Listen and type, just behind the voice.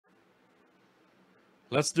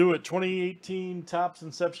Let's do it. 2018 Topps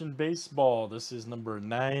Inception Baseball. This is number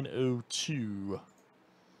 902.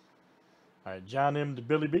 All right, John M. to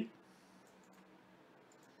Billy B.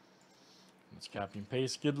 Let's copy and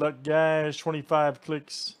paste. Good luck, guys. 25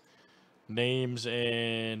 clicks. Names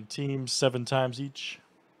and teams 7 times each.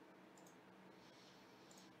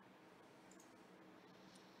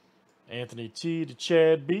 Anthony T. to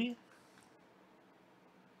Chad B.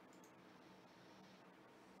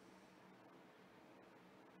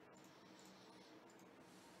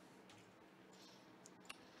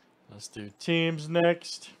 Let's do teams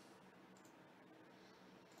next.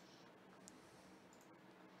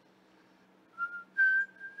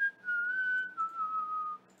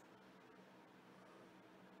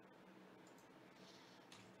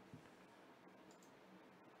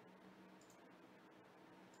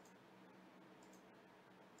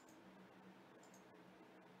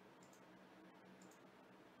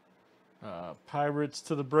 Pirates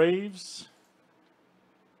to the Braves.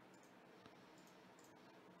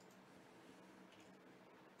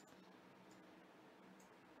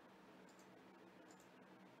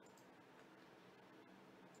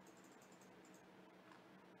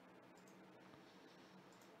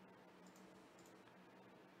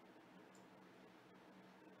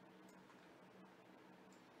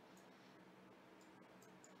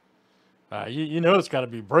 You know it's got to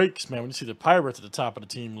be breaks, man, when you see the Pirates at the top of the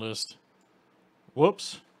team list.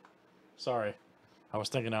 Whoops. Sorry. I was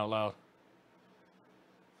thinking out loud.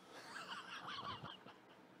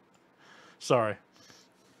 Sorry.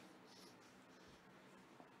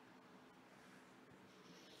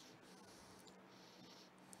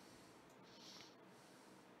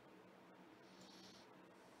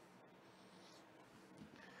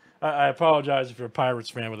 I apologize if you're a Pirates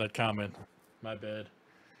fan with that comment. My bad.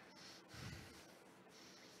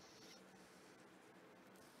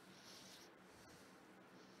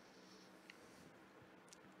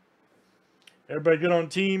 Everybody good on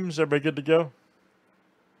teams? Everybody good to go?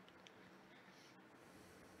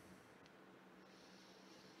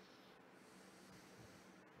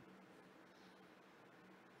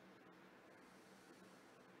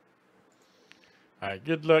 All right,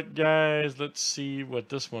 good luck, guys. Let's see what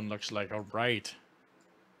this one looks like. All right.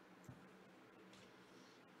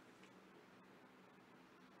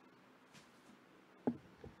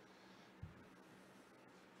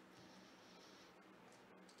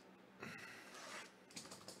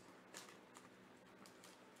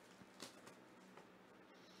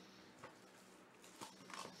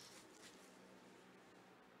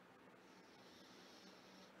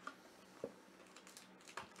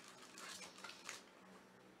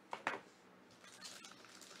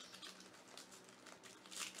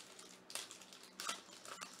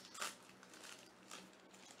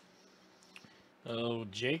 Oh,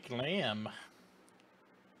 Jake Lamb.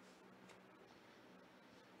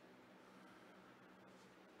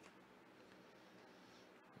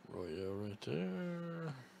 Royale right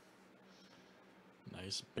there.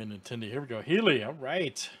 Nice Benintendi. Here we go. Healy. All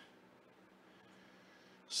right.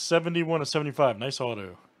 71 to 75. Nice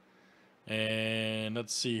auto. And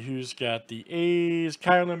let's see who's got the A's.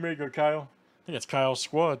 Kyle, there you go, Kyle. I think it's Kyle's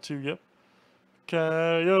squad, too. Yep.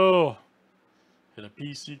 Kyle. Hit a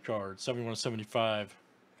PC card. 71 to 75.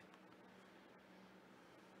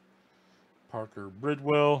 Parker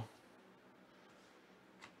Bridwell.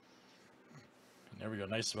 And there we go.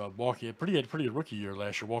 Nice Walker. Pretty good rookie year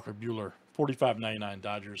last year. Walker Buehler. 45.99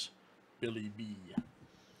 Dodgers. Billy B.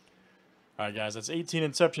 All right, guys. That's 18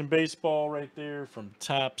 Inception Baseball right there from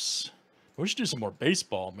Topps. We should do some more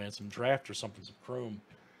baseball, man. Some draft or something. Some chrome.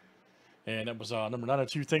 And that was number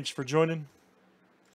 902. Thanks for joining.